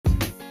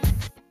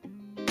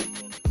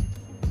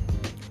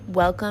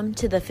Welcome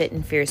to the Fit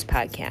and Fierce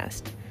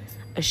podcast,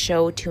 a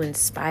show to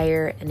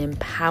inspire and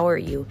empower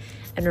you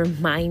and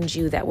remind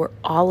you that we're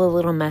all a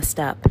little messed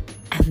up,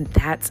 and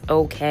that's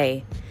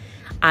okay.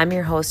 I'm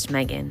your host,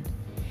 Megan,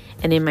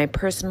 and in my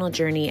personal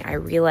journey, I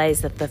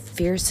realized that the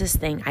fiercest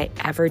thing I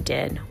ever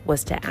did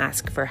was to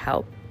ask for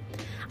help.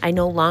 I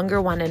no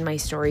longer wanted my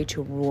story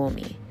to rule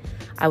me.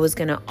 I was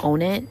going to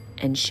own it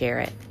and share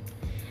it.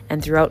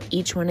 And throughout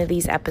each one of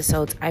these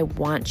episodes, I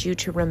want you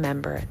to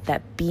remember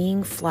that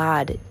being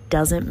flawed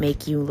doesn't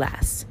make you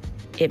less.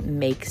 It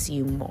makes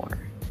you more.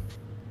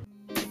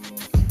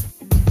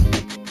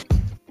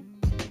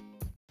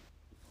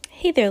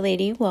 Hey there,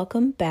 lady.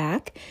 Welcome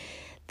back.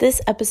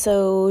 This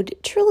episode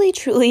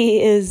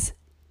truly is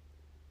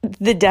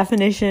the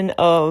definition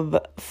of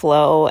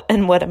flow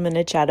and what I'm going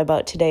to chat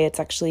about today.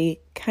 It's actually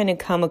kind of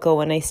comical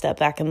when I step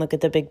back and look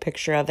at the big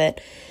picture of it.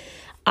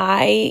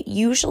 I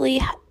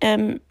usually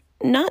am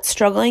not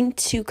struggling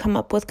to come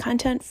up with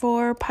content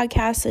for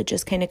podcasts. It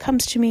just kind of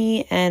comes to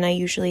me, and I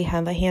usually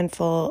have a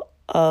handful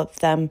of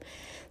them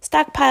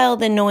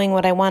stockpiled and knowing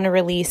what I want to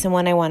release and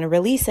when I want to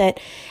release it.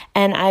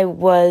 And I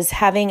was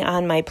having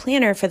on my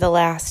planner for the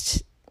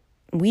last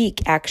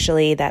week,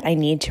 actually, that I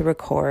need to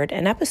record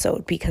an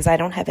episode because I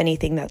don't have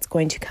anything that's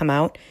going to come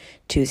out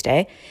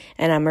Tuesday,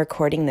 and I'm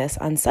recording this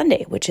on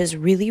Sunday, which is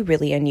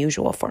really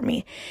unusual for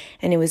me.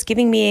 And it was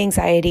giving me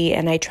anxiety,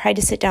 and I tried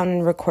to sit down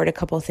and record a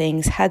couple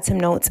things, had some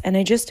notes, and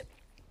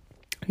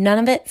none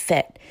of it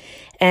fit.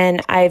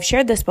 And I've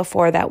shared this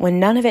before that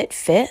when none of it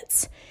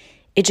fits,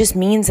 it just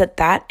means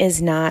that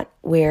is not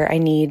where I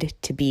need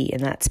to be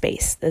in that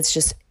space.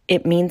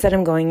 It means that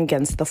I'm going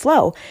against the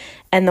flow.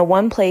 And the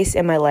one place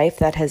in my life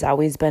that has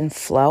always been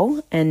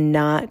flow and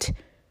not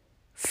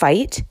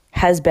fight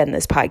has been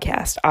this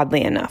podcast,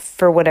 oddly enough,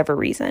 for whatever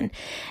reason.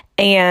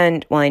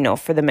 And, well, I know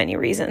for the many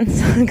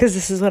reasons, because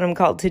this is what I'm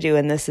called to do.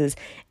 And this is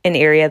an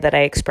area that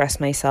I express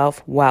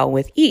myself well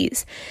with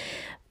ease.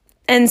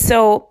 And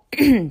so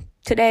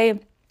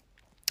today,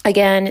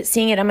 again,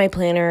 seeing it on my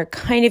planner,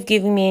 kind of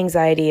giving me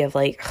anxiety of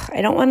I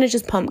don't want to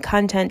just pump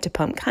content to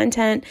pump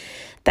content.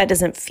 That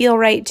doesn't feel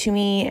right to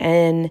me.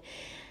 And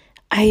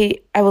I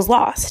was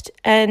lost.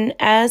 And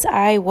as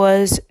I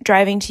was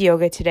driving to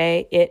yoga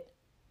today, it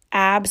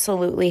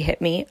absolutely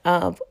hit me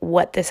of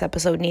what this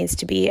episode needs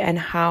to be and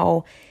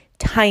how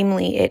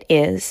timely it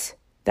is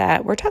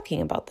that we're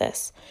talking about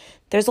this.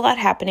 There's a lot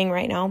happening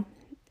right now.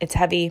 It's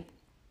heavy.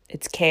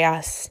 It's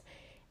chaos.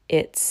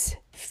 It's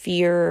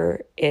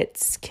fear.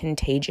 It's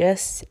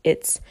contagious.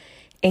 It's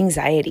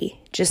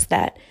anxiety. Just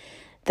that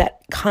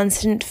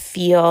constant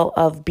feel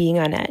of being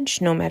on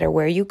edge, no matter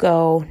where you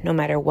go, no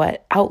matter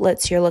what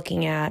outlets you're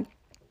looking at,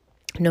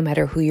 no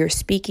matter who you're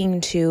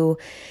speaking to.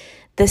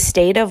 The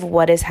state of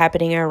what is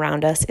happening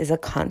around us is a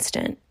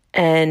constant,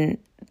 and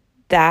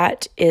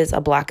that is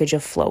a blockage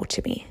of flow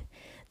to me.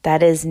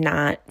 That is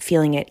not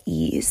feeling at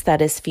ease.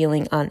 That is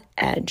feeling on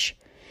edge.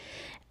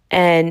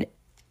 And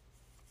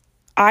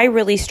I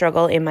really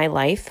struggle in my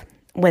life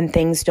when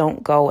things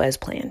don't go as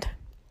planned.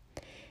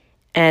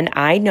 And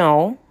I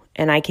know,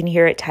 and I can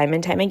hear it time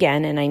and time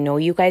again, and I know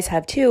you guys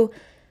have too,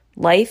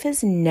 life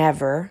is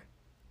never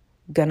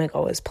gonna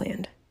go as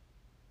planned.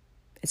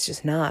 It's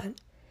just not.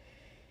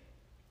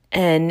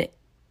 And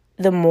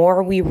the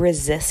more we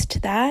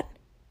resist that,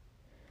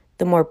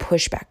 the more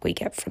pushback we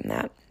get from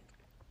that.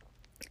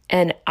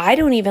 And I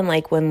don't even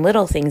like when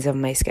little things of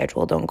my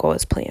schedule don't go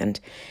as planned.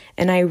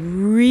 And I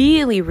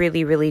really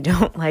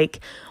don't like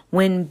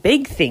when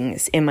big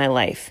things in my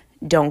life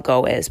don't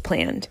go as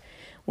planned.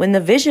 When the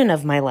vision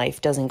of my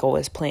life doesn't go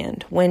as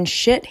planned. When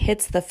shit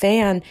hits the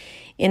fan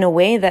in a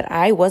way that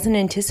I wasn't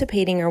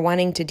anticipating or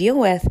wanting to deal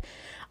with,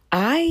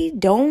 I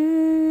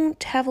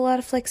don't have a lot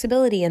of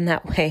flexibility in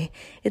that way.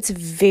 It's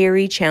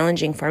very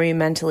challenging for me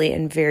mentally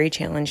and very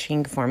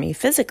challenging for me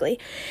physically.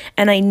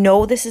 And I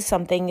know this is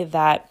something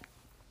that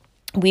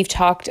we've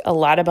talked a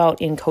lot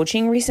about in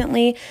coaching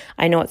recently.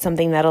 I know it's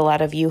something that a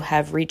lot of you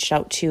have reached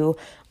out to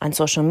on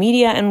social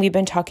media and we've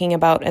been talking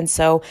about. And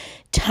so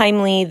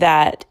timely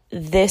that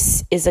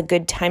this is a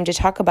good time to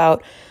talk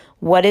about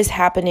what is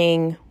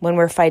happening when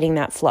we're fighting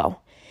that flow.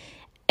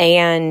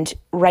 And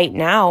right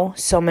now,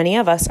 so many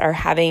of us are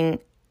having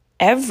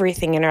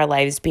everything in our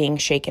lives being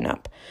shaken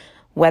up,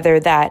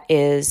 whether that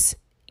is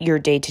your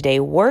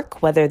day-to-day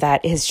work, whether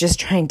that is just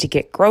trying to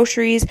get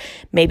groceries,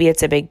 maybe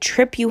it's a big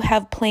trip you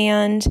have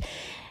planned,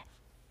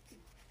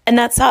 and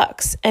that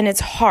sucks, and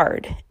it's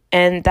hard,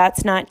 and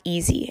that's not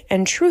easy.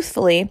 And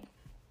truthfully,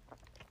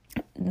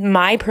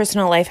 my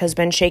personal life has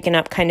been shaken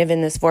up kind of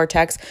in this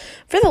vortex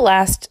for the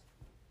last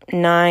 6,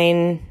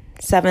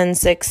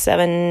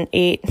 7,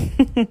 8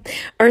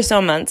 or so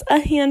months,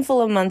 a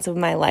handful of months of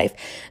my life.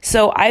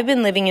 So I've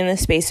been living in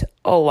this space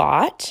a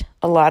lot.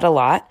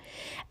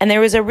 And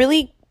there was a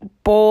really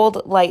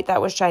bold light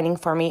that was shining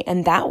for me.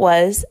 And that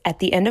was at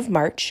the end of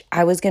March,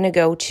 I was going to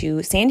go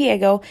to San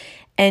Diego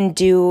and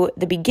do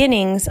the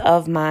beginnings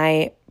of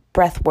my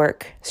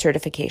breathwork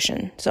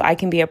certification. So I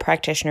can be a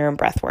practitioner in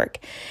breathwork.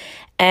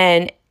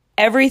 And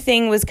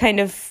everything was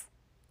kind of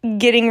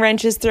getting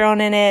wrenches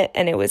thrown in it,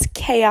 and it was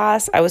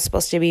chaos. I was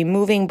supposed to be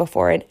moving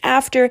before and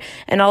after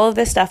and all of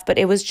this stuff, but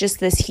it was just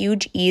this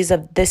huge ease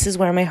of this is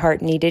where my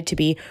heart needed to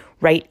be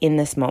right in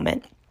this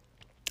moment.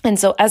 And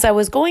so as I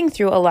was going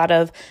through a lot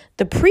of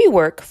the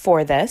pre-work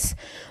for this,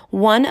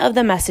 one of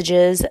the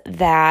messages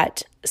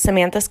that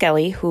Samantha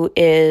Skelly, who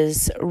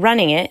is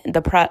running it,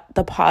 the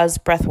Pause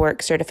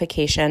Breathwork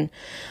certification,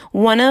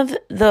 one of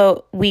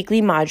the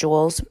weekly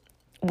modules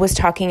was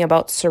talking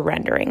about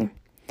surrendering.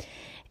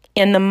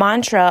 And the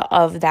mantra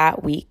of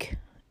that week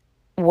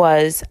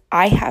was,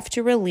 I have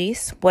to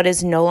release what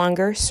is no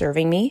longer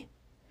serving me,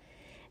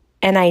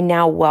 and I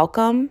now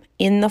welcome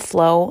in the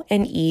flow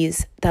and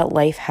ease that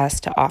life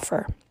has to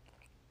offer.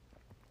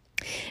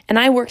 And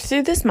I worked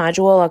through this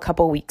module a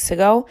couple weeks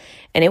ago,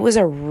 and it was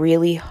a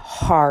really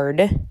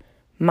hard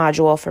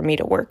module for me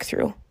to work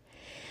through.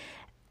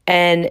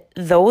 And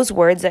those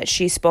words that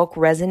she spoke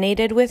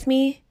resonated with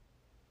me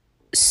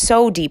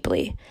so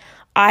deeply.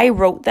 I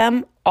wrote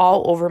them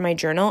all over my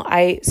journal.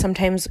 I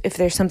sometimes, if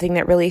there's something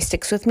that really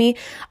sticks with me,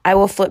 I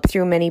will flip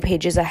through many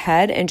pages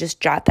ahead and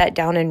just jot that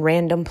down in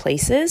random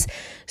places.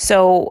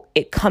 So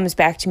it comes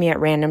back to me at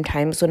random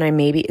times when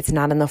it's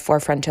not in the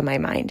forefront of my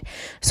mind.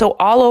 So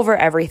all over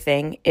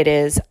everything, it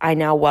is, I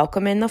now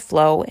welcome in the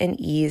flow and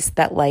ease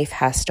that life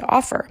has to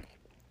offer.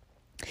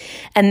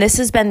 And this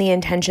has been the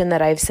intention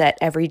that I've set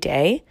every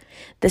day.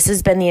 This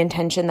has been the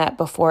intention that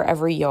before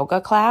every yoga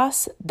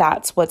class,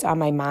 that's what's on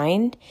my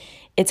mind.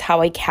 It's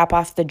how I cap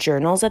off the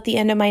journals at the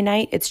end of my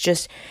night. It's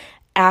just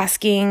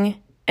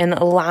asking and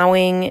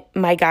allowing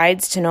my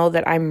guides to know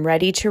that I'm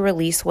ready to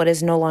release what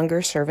is no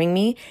longer serving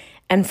me,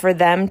 and for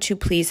them to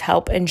please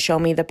help and show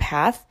me the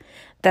path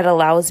that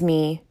allows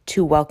me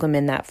to welcome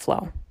in that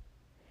flow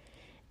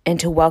and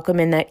to welcome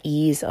in that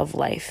ease of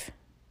life.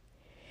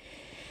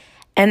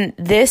 And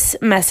this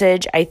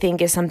message, I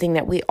think, is something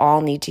that we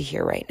all need to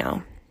hear right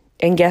now.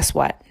 And guess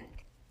what?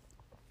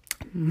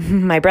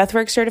 My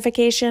breathwork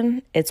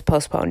certification, it's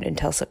postponed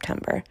until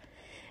September.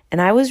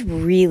 And I was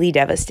really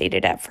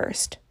devastated at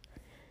first.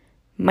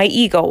 My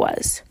ego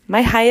was.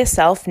 My highest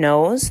self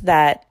knows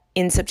that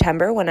in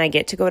September, when I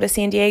get to go to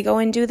San Diego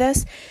and do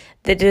this,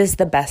 that it is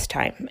the best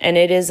time. And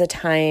it is a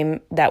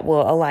time that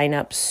will align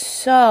up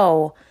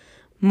so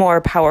more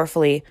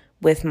powerfully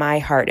with my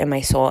heart and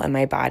my soul and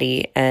my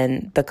body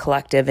and the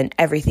collective and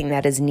everything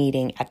that is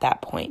needing at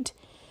that point.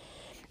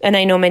 And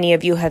I know many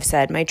of you have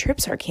said, my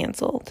trips are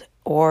canceled,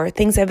 or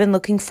things I've been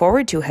looking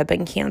forward to have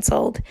been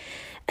canceled.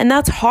 And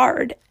that's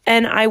hard.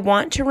 And I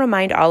want to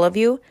remind all of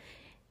you,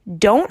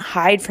 don't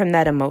hide from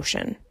that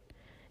emotion.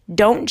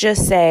 Don't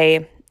just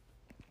say,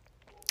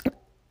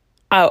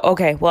 oh,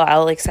 okay, well,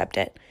 I'll accept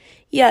it.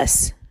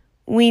 Yes,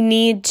 we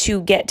need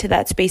to get to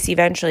that space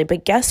eventually,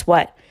 but guess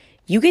what?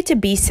 You get to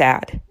be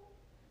sad.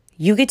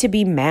 You get to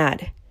be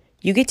mad.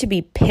 You get to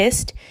be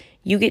pissed.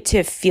 You get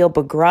to feel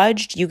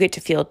begrudged. You get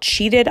to feel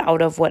cheated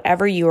out of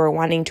whatever you are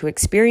wanting to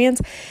experience.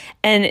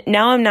 And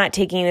now I'm not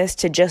taking this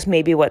to just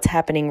maybe what's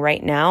happening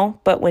right now,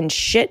 but when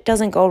shit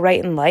doesn't go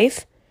right in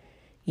life,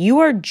 you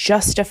are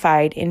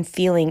justified in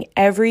feeling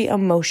every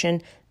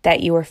emotion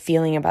that you are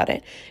feeling about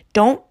it.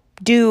 Don't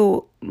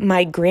do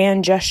my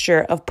grand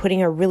gesture of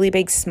putting a really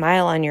big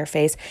smile on your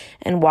face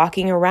and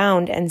walking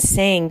around and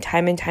saying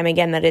time and time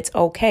again that it's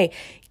okay.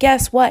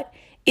 Guess what?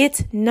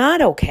 It's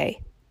not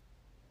okay.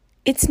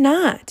 It's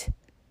not.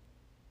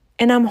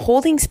 And I'm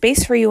holding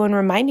space for you and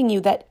reminding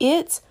you that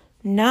it's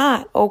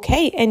not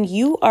okay. And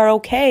you are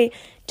okay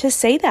to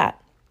say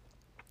that.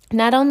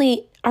 Not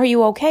only are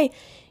you okay,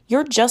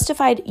 you're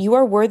justified, you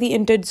are worthy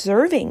and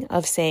deserving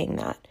of saying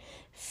that.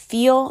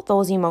 Feel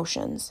those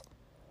emotions.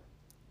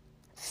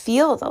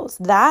 Feel those.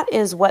 That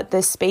is what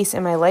this space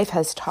in my life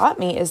has taught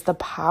me, is the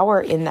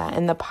power in that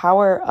and the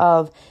power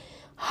of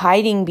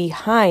hiding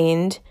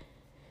behind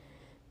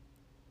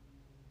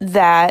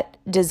that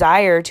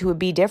desire to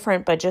be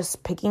different, but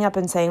just picking up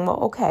and saying, well,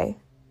 okay.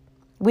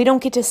 We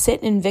don't get to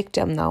sit in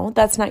victim, though.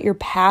 That's not your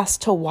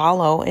past to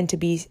wallow and to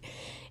be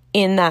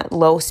in that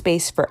low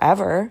space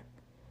forever.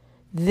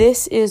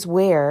 This is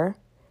where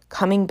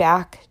coming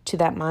back to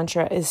that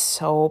mantra is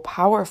so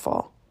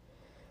powerful.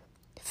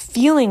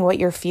 Feeling what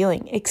you're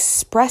feeling,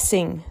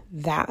 expressing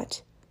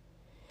that,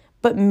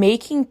 but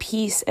making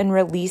peace and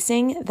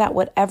releasing that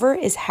whatever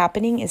is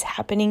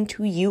happening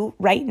to you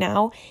right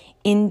now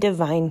in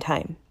divine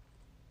time.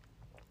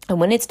 And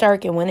when it's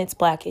dark and when it's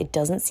black, it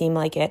doesn't seem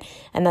like it.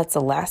 And that's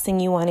the last thing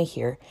you want to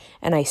hear.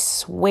 And I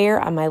swear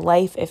on my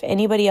life, if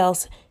anybody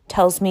else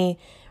tells me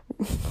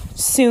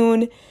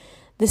soon,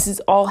 this is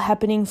all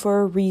happening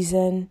for a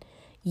reason.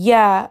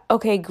 Yeah,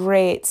 okay,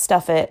 great,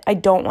 stuff it. I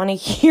don't want to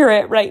hear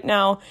it right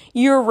now.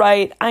 You're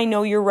right. I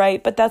know you're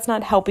right, but that's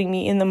not helping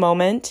me in the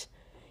moment.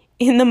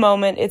 In the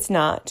moment, it's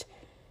not.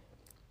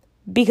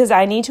 Because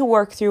I need to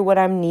work through what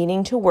I'm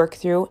needing to work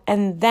through,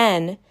 and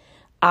then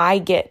I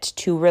get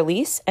to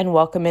release and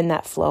welcome in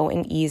that flow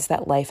and ease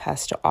that life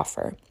has to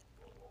offer.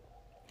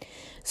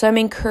 So I'm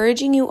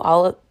encouraging you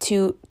all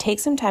to take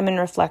some time and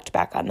reflect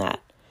back on that.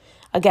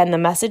 Again, the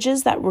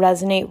messages that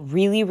resonate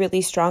really,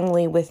 really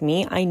strongly with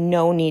me, I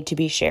know need to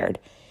be shared.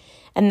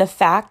 And the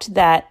fact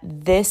that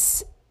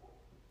this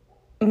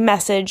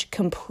message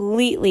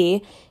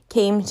completely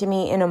came to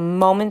me in a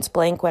moment's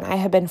blank when I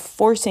have been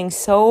forcing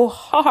so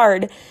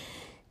hard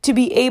to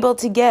be able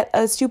to get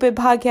a stupid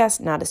podcast,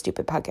 not a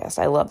stupid podcast,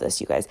 I love this,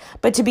 you guys,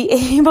 but to be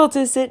able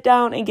to sit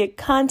down and get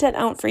content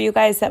out for you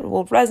guys that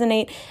will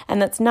resonate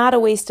and that's not a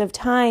waste of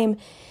time.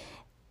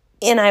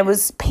 And I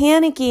was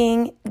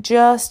panicking,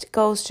 just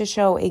goes to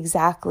show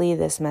exactly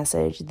this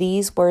message.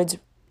 These words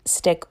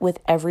stick with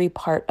every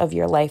part of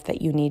your life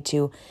that you need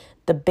to.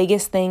 The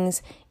biggest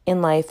things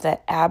in life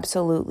that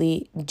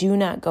absolutely do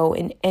not go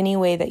in any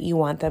way that you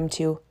want them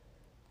to.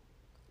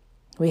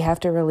 We have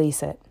to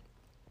release it.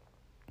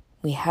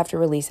 We have to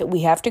release it.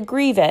 We have to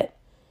grieve it.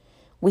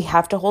 We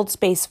have to hold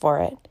space for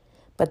it.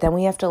 But then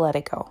we have to let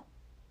it go.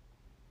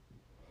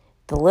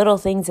 The little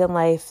things in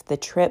life, the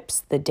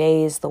trips, the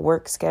days, the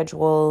work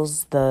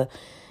schedules, the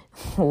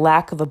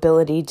lack of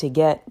ability to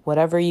get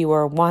whatever you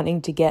are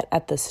wanting to get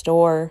at the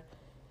store,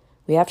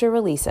 we have to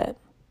release it.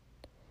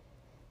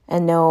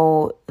 And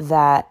know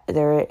that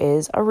there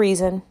is a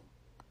reason.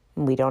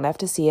 We don't have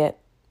to see it.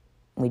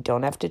 We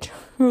don't have to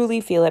truly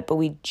feel it, but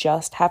we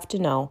just have to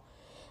know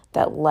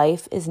that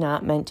life is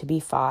not meant to be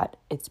fought.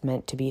 It's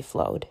meant to be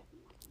flowed.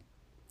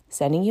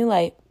 Sending you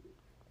light,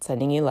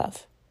 sending you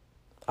love,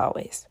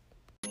 always.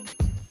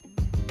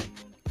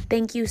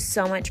 Thank you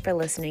so much for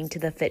listening to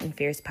the Fit and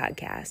Fierce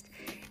podcast.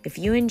 If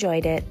you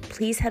enjoyed it,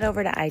 please head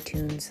over to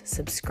iTunes,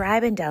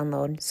 subscribe and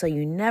download so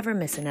you never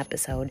miss an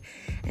episode,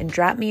 and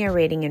drop me a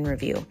rating and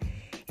review.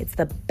 It's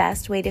the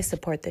best way to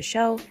support the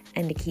show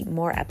and to keep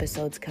more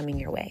episodes coming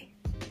your way.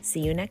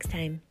 See you next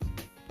time.